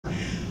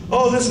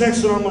Oh, this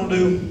next one I'm going to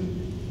do.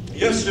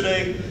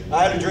 Yesterday,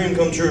 I had a dream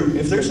come true.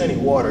 If there's any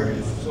water,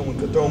 if someone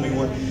could throw me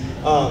one.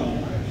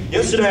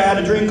 Yesterday, I had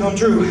a dream come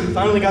true.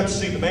 Finally got to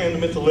see the man, the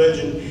myth, the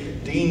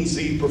legend, Dean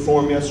Z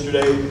perform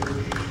yesterday.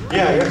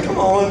 Yeah, come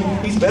on.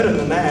 He's better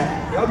than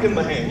that. Y'all give him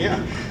a hand, yeah.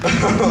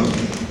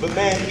 But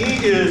man,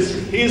 he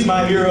is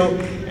my hero.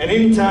 And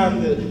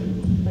anytime that...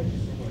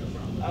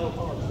 I'll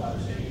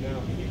apologize to you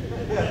now.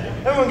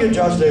 Yeah, everyone give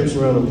Josh Davis a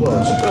round of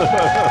applause.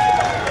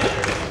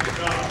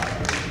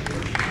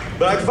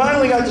 But I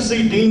finally got to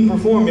see Dean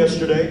perform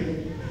yesterday,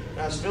 and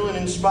I was feeling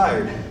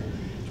inspired.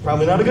 It's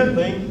probably not a good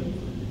thing.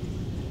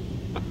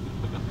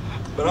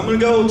 But I'm going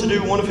to go to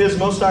do one of his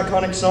most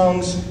iconic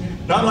songs,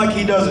 not like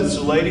he does it,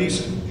 so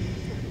ladies,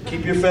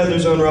 keep your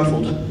feathers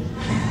unruffled.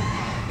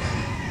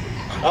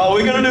 Oh,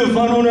 we're going to do a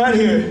fun one right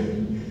here.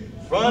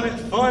 Fun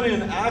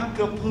in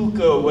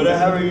Acapulco,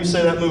 whatever you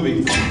say that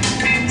movie.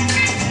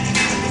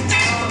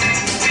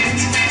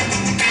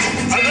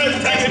 I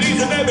said, take it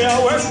easy, baby,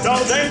 I worked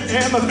all day,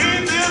 and my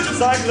feet feel just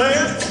like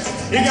lead.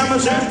 You got my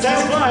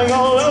tail flying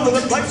all over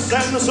the place,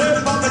 and the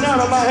sweat popping out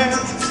of my hair.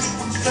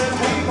 Said,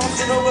 hey,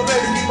 bossing over,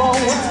 baby, keep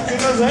on working,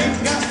 cause I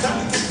ain't got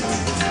time.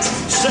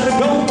 Said,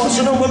 go,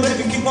 bossing over,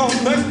 baby, keep on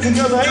working,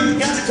 cause I ain't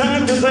got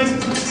time to think.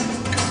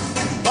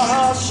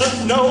 Bossa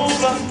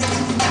Nova,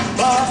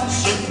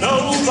 Bossa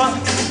Nova.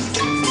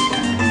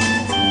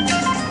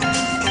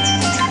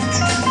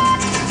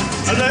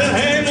 I said,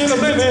 hey, little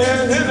baby,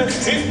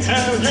 ain't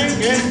time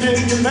drinking, did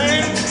you,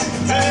 man?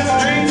 And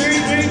I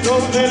drink, go,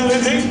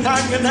 little drink,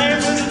 I can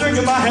dance with a drink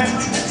in my hand.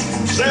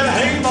 Said,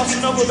 hey,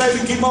 bossing over,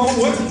 baby, keep on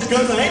working,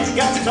 cause I ain't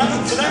got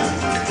time for that.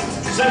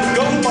 Said,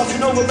 go,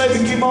 bossing over, baby,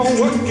 keep on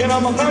working,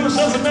 I'ma find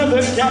myself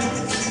another job.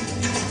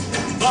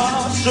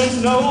 Bossa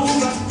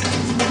Nova,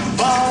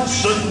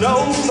 Bossa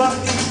Nova.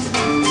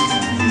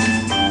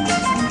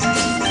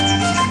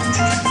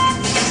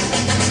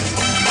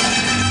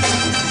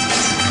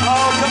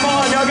 Oh, come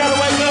on, y'all gotta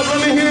wake up, let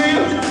me hear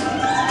you.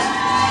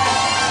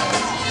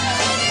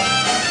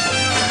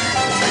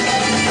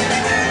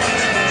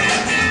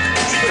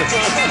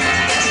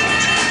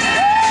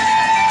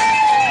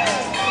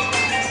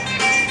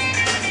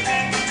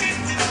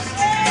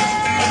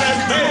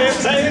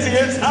 Baby,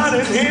 it's hot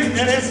in here,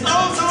 and it's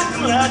oh so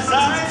cool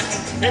outside.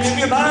 And if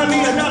you buy me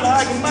 $1,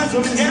 I can buy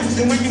some gas,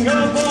 and we can go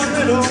for a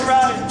little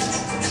ride.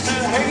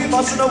 Said, hey,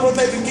 bossing over,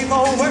 baby, keep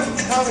on working,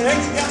 I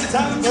ain't got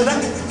time for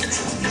that.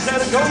 Said,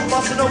 go,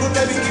 bossing over,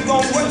 baby, keep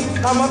on working,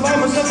 I'ma buy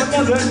myself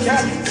another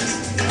cat.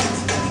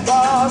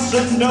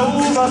 Bossa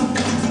Nova,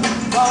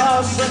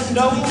 Bossa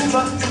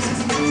Nova.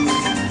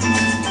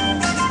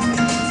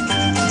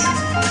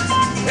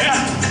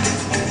 Yeah,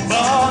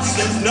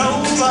 Bossa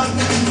Nova.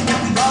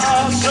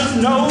 Bossa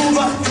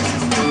Nova.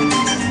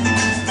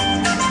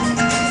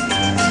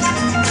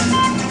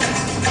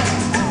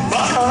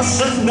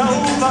 Bossa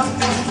Nova.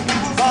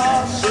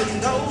 Bossa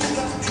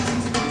Nova.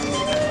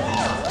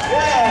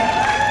 Yeah.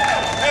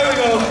 There we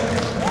go.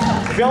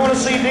 If y'all want to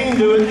see Dean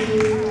do it,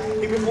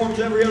 he performs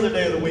every other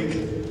day of the week.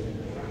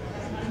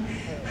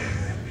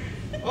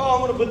 Oh, I'm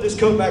going to put this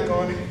coat back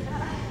on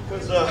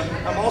because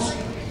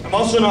I'm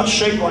also not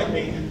shaped like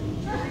Dean.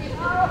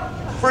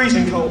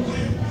 Freezing cold.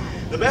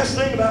 The best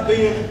thing about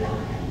being,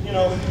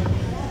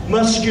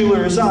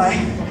 muscular as I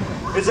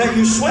is that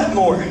you sweat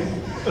more.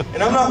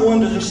 And I'm not one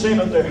to just stand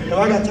up there. Have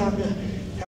I got time yet?